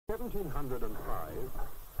1705,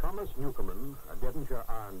 Thomas Newcomen, a Devonshire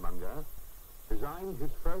ironmonger, designed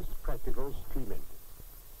his first practical steam engine.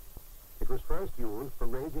 It was first used for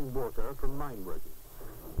raising water from mine working.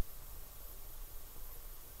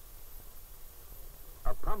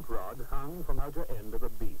 A pump rod hung from the outer end of a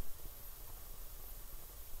beam.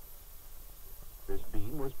 This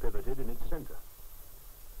beam was pivoted in its center.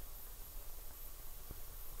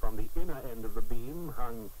 From the inner end of the beam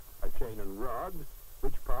hung a chain and rod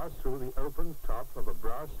which passed through the open top of a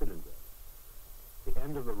brass cylinder. The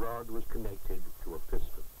end of the rod was connected to a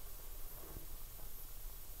piston.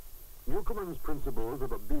 Newcomen's principles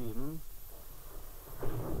of a beam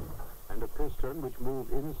and a piston which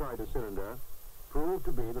moved inside a cylinder proved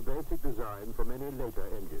to be the basic design for many later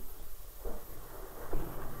engines.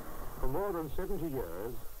 For more than 70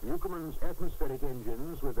 years, Newcomen's atmospheric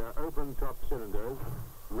engines with their open-top cylinders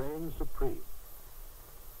reigned supreme.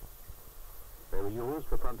 They were used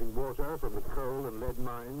for pumping water from the coal and lead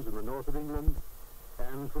mines in the north of England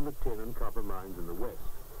and from the tin and copper mines in the west.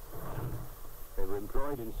 They were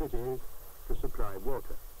employed in cities to supply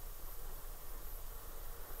water.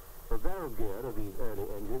 The valve gear of these early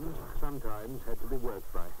engines sometimes had to be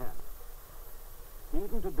worked by hand.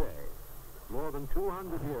 Even today, more than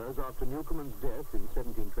 200 years after Newcomen's death in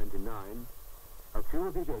 1729, a few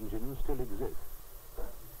of these engines still exist.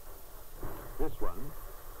 This one,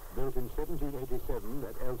 built in 1787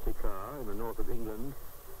 at Elsecar in the north of England,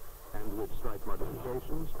 and with slight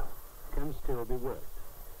modifications, can still be worked.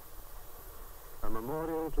 A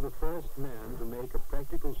memorial to the first man to make a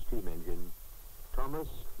practical steam engine, Thomas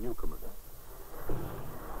Newcomen.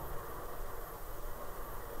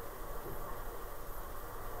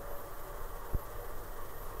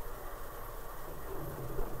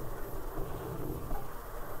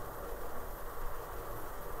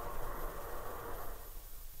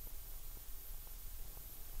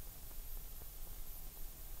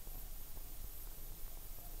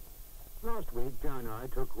 Last week, Joe and I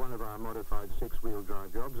took one of our modified six-wheel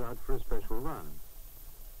drive jobs out for a special run.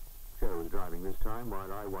 Joe was driving this time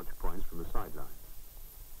while I watched points from the sideline.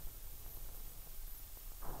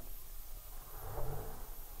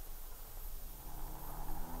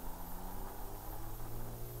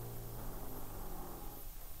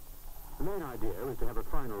 The main idea was to have a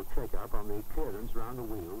final check-up on the clearance round the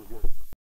wheels.